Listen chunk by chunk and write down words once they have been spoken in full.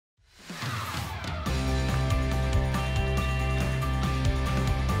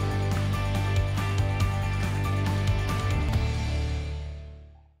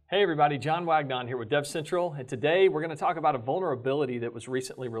Hey everybody, John Wagnon here with DevCentral, and today we're going to talk about a vulnerability that was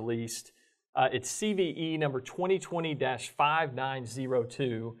recently released. It's CVE number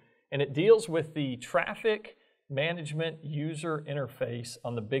 2020-5902, and it deals with the Traffic Management User Interface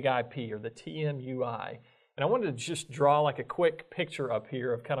on the Big IP, or the TMUI. And I wanted to just draw like a quick picture up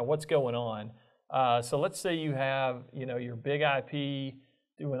here of kind of what's going on. So let's say you have, your Big IP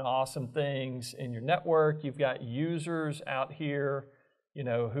doing awesome things in your network. You've got users out here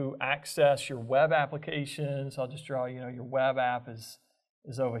who access your web applications. I'll just draw, your web app is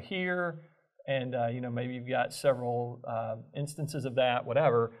over here, and maybe you've got several instances of that,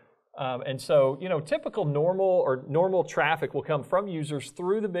 whatever. And so, typical normal traffic will come from users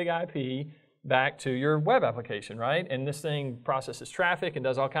through the Big IP back to your web application, right? And this thing processes traffic and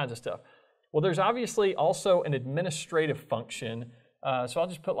does all kinds of stuff. Well, there's obviously also an administrative function. So I'll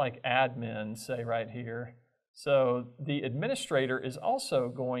just put like admin, say right here. So the administrator is also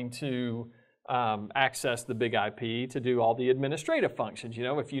going to access the Big IP to do all the administrative functions.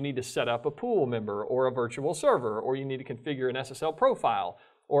 If you need to set up a pool member or a virtual server, or you need to configure an SSL profile,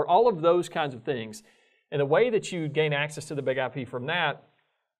 or all of those kinds of things. And the way that you gain access to the Big IP from that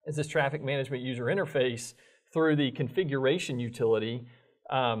is this traffic management user interface through the configuration utility.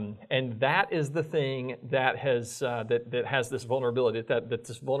 And that is the thing that has that has this vulnerability, that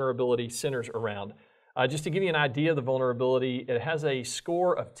this vulnerability centers around. Just to give you an idea of the vulnerability, it has a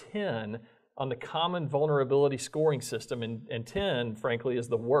score of 10 on the common vulnerability scoring system, and 10, frankly, is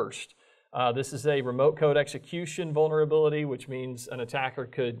the worst. This is a remote code execution vulnerability, which means an attacker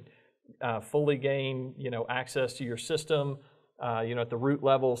could fully gain, access to your system, at the root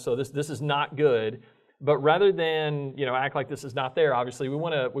level. So this is not good. But rather than act like this is not there, obviously we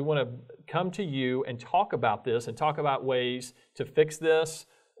want to come to you and talk about this and talk about ways to fix this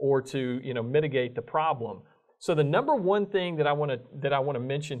or to mitigate the problem. So the number one thing that I want to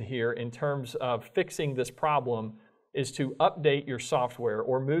mention here in terms of fixing this problem is to update your software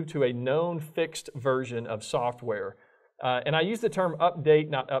or move to a known fixed version of software. And I use the term update,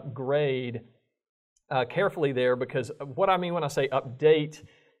 not upgrade, carefully there, because what I mean when I say update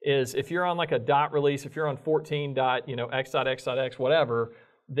is if you're on like a dot release, if you're on 14.x.x.x, whatever,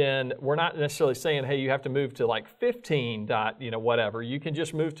 then we're not necessarily saying, hey, you have to move to like 15. Whatever. You can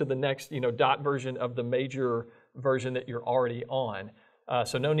just move to the next, dot version of the major version that you're already on.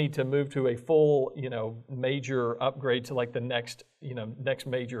 So no need to move to a full, major upgrade to like the next, next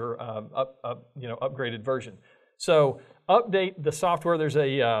major upgraded version. So update the software. There's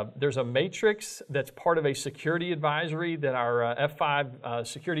a matrix that's part of a security advisory that our F5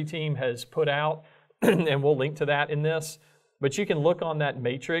 security team has put out, and we'll link to that in this. But you can look on that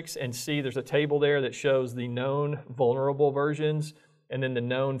matrix and see there's a table there that shows the known vulnerable versions and then the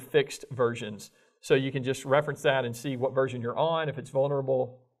known fixed versions. So you can just reference that and see what version you're on, if it's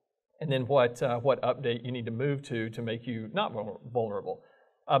vulnerable, and then what update you need to move to make you not vulnerable.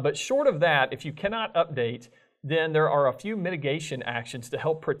 But short of that, if you cannot update, then there are a few mitigation actions to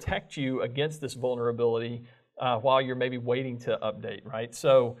help protect you against this vulnerability while you're maybe waiting to update, right?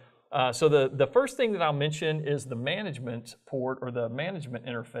 So the first thing that I'll mention is the management port or the management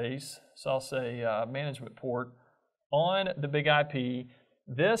interface. So I'll say management port on the Big IP.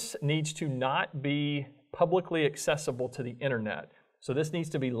 This needs to not be publicly accessible to the internet. So this needs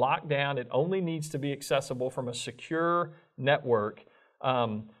to be locked down. It only needs to be accessible from a secure network.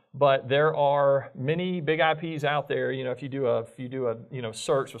 But there are many Big IPs out there. If you do a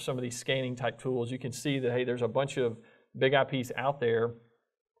search with some of these scanning type tools, you can see that, hey, there's a bunch of Big IPs out there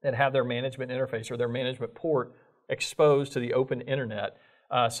that have their management interface or their management port exposed to the open internet.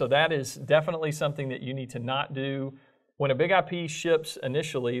 So that is definitely something that you need to not do. When a Big IP ships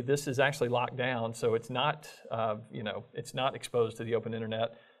initially, this is actually locked down, so it's not, it's not exposed to the open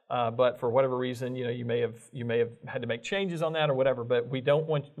internet. But for whatever reason, you may have had to make changes on that or whatever. But we don't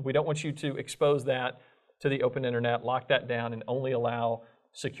want you to expose that to the open internet. Lock that down and only allow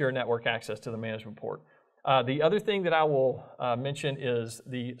secure network access to the management port. The other thing that I will mention is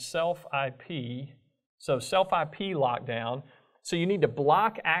the SelfIP. So SelfIP lockdown. So you need to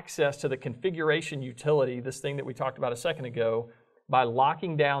block access to the configuration utility, this thing that we talked about a second ago, by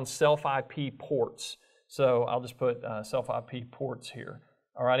locking down SelfIP ports. So I'll just put SelfIP ports here.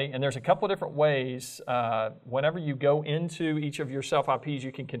 Alrighty, and there's a couple of different ways. Whenever you go into each of your SelfIPs,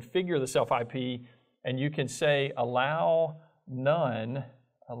 you can configure the SelfIP, and you can say allow none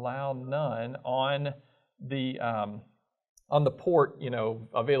on the port,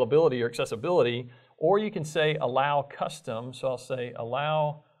 availability or accessibility, or you can say allow custom. So I'll say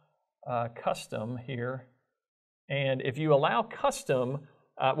allow custom here, and if you allow custom,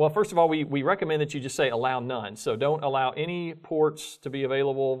 Well, first of all, we recommend that you just say allow none. So don't allow any ports to be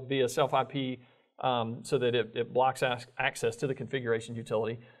available via SelfIP so that it blocks access to the configuration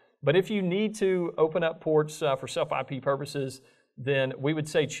utility. But if you need to open up ports for SelfIP purposes, then we would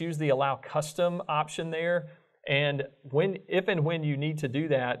say choose the allow custom option there. And if and when you need to do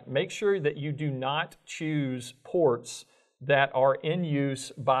that, make sure that you do not choose ports that are in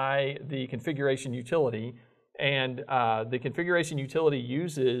use by the configuration utility. And the configuration utility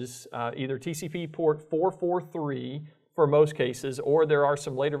uses either TCP port 443 for most cases, or there are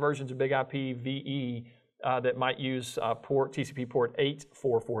some later versions of BigIP VE that might use TCP port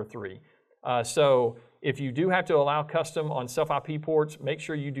 8443. So if you do have to allow custom on SelfIP ports, make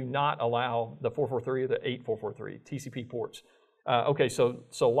sure you do not allow the 443 or the 8443 TCP ports. Okay, so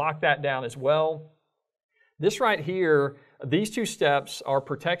lock that down as well. This right here, these two steps are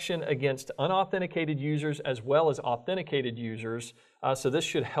protection against unauthenticated users as well as authenticated users. So this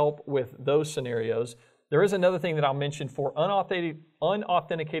should help with those scenarios. There is another thing that I'll mention for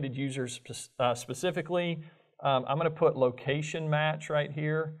unauthenticated users specifically. I'm going to put LocationMatch right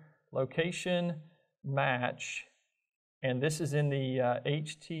here. LocationMatch, and this is in the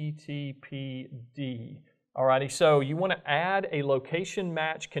HTTPD. Alrighty, so you want to add a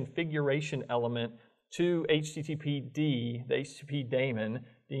LocationMatch configuration element to HTTPD, the HTTP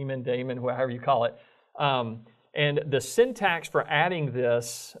daemon, however you call it. And the syntax for adding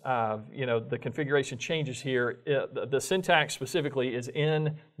this, the configuration changes here. The syntax specifically is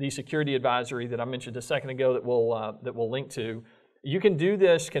in the security advisory that I mentioned a second ago that we'll link to. You can do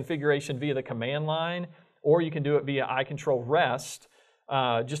this configuration via the command line, or you can do it via iControl REST.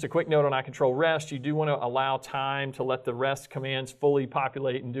 Just a quick note on iControl REST, you do want to allow time to let the REST commands fully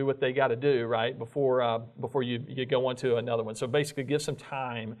populate and do what they got to do, right, before you go on to another one. So basically give some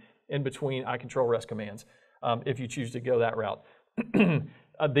time in between iControl REST commands if you choose to go that route.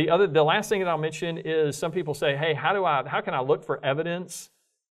 The last thing that I'll mention is some people say, hey, how can I look for evidence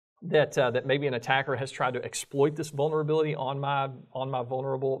that maybe an attacker has tried to exploit this vulnerability on my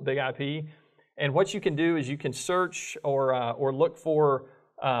vulnerable BigIP? And what you can do is you can search or look for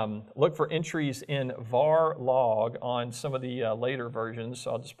entries in var log on some of the later versions. So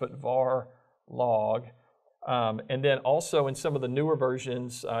I'll just put var log. And then also in some of the newer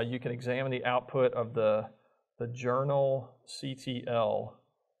versions, you can examine the output of the journal CTL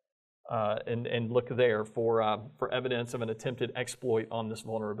and look there for evidence of an attempted exploit on this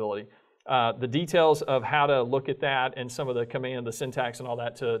vulnerability. The details of how to look at that and some of the syntax and all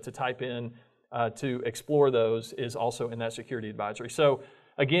that to type in to explore those is also in that security advisory. So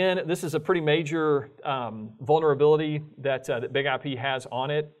again, this is a pretty major vulnerability that BigIP has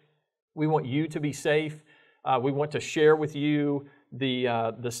on it. We want you to be safe. We want to share with you the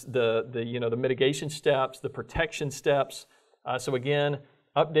mitigation steps, the protection steps. So again,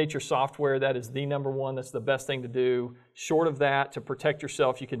 update your software. That is the number one. That's the best thing to do. Short of that, to protect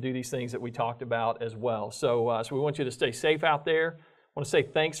yourself, you can do these things that we talked about as well. So we want you to stay safe out there. I want to say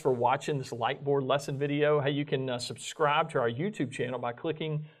thanks for watching this Lightboard lesson video. Hey, you can subscribe to our YouTube channel by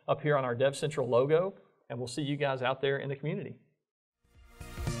clicking up here on our DevCentral logo, and we'll see you guys out there in the community.